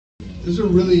This is a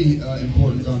really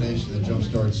important foundation that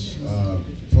Jumpstart's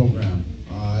program.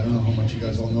 I don't know how much you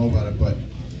guys all know about it, but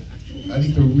I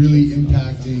think they're really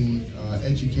impacting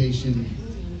education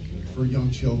for young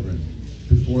children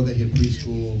before they hit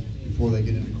preschool, before they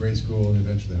get into grade school, and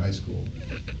eventually high school.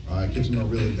 It gives them a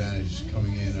real advantage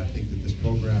coming in. I think that this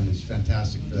program is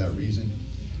fantastic for that reason.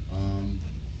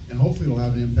 And hopefully it'll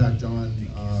have an impact on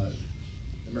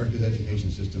America's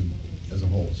education system as a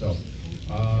whole. So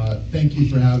thank you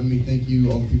for having me. Thank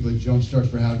you all the people at Jumpstart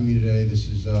for having me today. This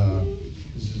is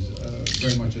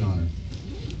very much an honor.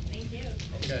 Thank you.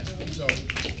 Okay, so. I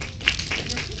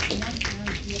thought you had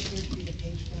it.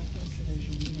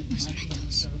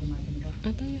 I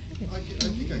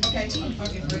think I can.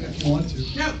 Okay, very good. If you want to.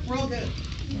 No, we're all good.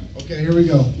 Okay, here we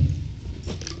go.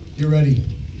 Get ready.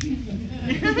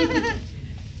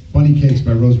 Bunny Cakes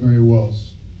by Rosemary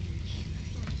Wells.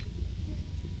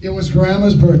 It was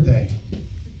Grandma's birthday.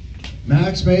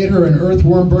 Max made her an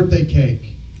earthworm birthday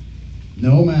cake.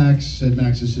 No, Max, said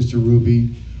Max's sister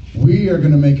Ruby. We are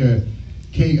going to make a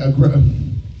cake.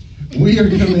 We are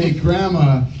going to make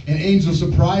Grandma an angel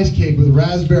surprise cake with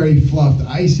raspberry fluffed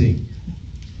icing.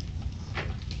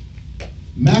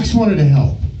 Max wanted to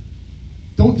help.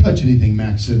 Don't touch anything,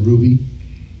 Max said Ruby.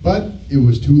 But it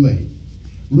was too late.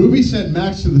 Ruby sent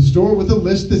Max to the store with a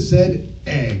list that said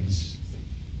eggs.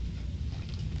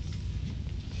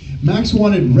 Max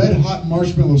wanted red-hot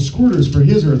marshmallow squirters for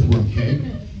his earthworm cake,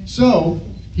 so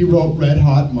he wrote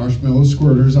red-hot marshmallow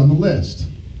squirters on the list.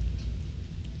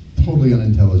 Totally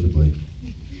unintelligibly.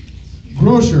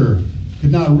 Grocer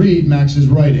could not read Max's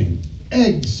writing.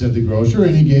 Eggs, said the grocer,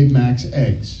 and he gave Max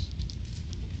eggs.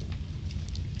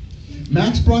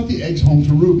 Max brought the eggs home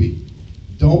to Ruby.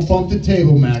 Don't bump the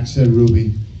table, Max, said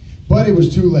Ruby. But it was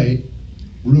too late.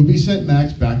 Ruby sent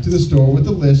Max back to the store with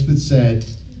a list that said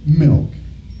milk.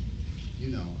 You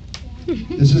know.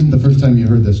 This isn't the first time you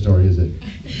heard this story, is it?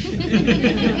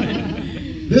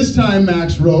 This time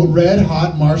Max wrote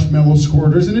red-hot marshmallow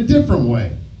squirters in a different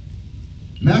way.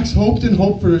 Max hoped and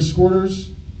hoped for his squirters,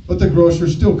 but the grocer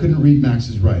still couldn't read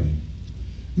Max's writing.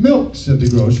 Milk, said the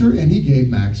grocer, and he gave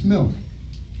Max milk.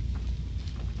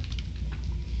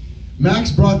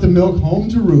 Max brought the milk home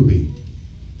to Ruby.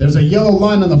 There's a yellow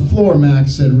line on the floor,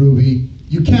 Max, said Ruby.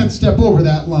 You can't step over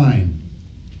that line.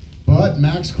 But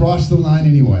Max crossed the line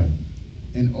anyway,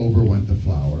 and over went the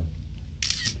flour.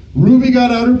 Ruby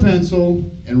got out her pencil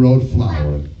and wrote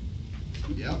flour.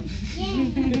 Yep.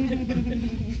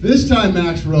 This time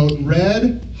Max wrote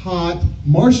red, hot,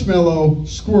 marshmallow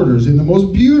squirters in the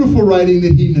most beautiful writing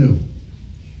that he knew.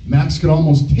 Max could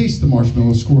almost taste the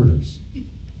marshmallow squirters.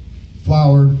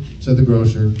 Flour, said the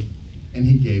grocer, and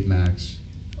he gave Max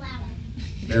flour.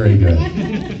 Very good.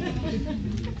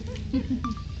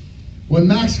 When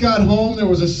Max got home, there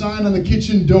was a sign on the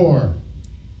kitchen door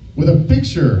with a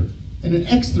picture and an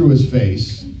X through his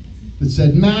face that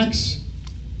said, Max,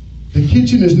 the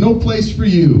kitchen is no place for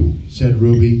you, said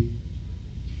Ruby.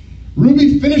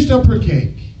 Ruby finished up her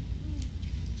cake.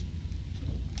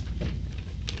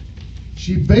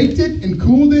 She baked it and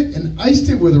cooled it and iced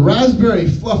it with raspberry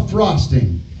fluff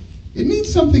frosting. It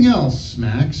needs something else,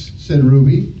 Max, said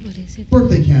Ruby. What is it?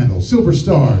 Birthday candles, silver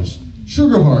stars,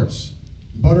 sugar hearts,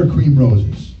 buttercream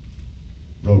roses,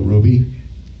 wrote Ruby.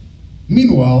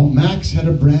 Meanwhile, Max had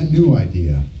a brand new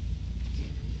idea.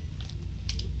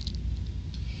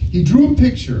 He drew a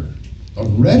picture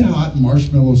of red-hot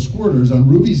marshmallow squirters on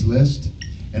Ruby's list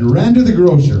and ran to the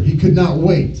grocer. He could not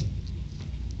wait.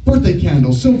 Birthday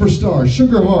candles, silver stars,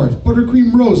 sugar hearts,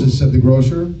 buttercream roses, said the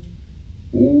grocer.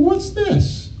 What's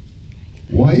this?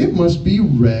 Why, it must be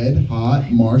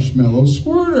red-hot marshmallow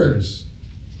squirters.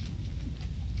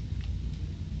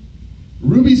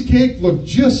 Ruby's cake looked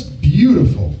just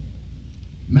beautiful.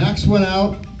 Max went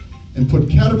out and put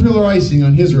caterpillar icing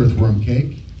on his earthworm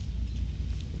cake.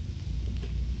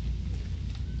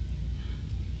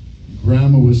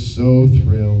 Grandma was so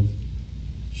thrilled.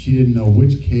 She didn't know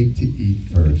which cake to eat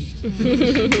first.